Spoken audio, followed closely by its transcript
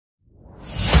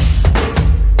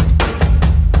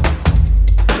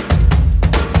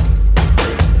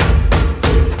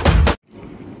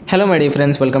Hello my dear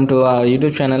friends, welcome to our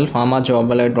YouTube channel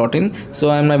pharmajobwallet.in. So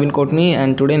I am Naveen Kotni,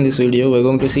 and today in this video we're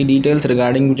going to see details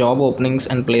regarding job openings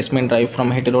and placement drive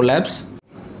from Hetero Labs.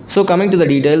 So coming to the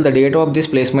detail, the date of this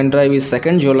placement drive is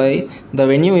 2nd July. The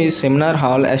venue is Seminar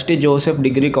Hall, St. Joseph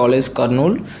Degree College,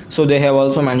 Kurnool. So they have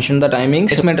also mentioned the timings.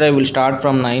 Placement drive will start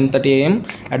from 9:30 AM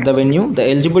at the venue. The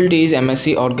eligibility is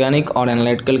M.sc Organic or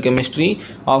Analytical Chemistry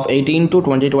of 18 to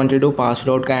 2022 passed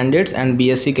out candidates, and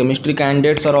B.sc Chemistry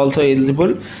candidates are also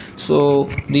eligible. So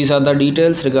these are the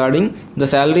details regarding. The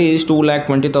salary is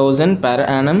 2,20,000 per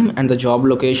annum, and the job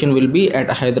location will be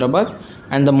at Hyderabad,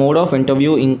 and the mode of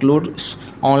interview includes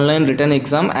online written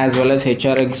exam as well as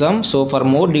HR exam. So for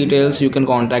more details you can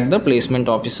contact the placement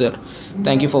officer.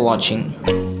 Thank you for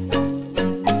watching.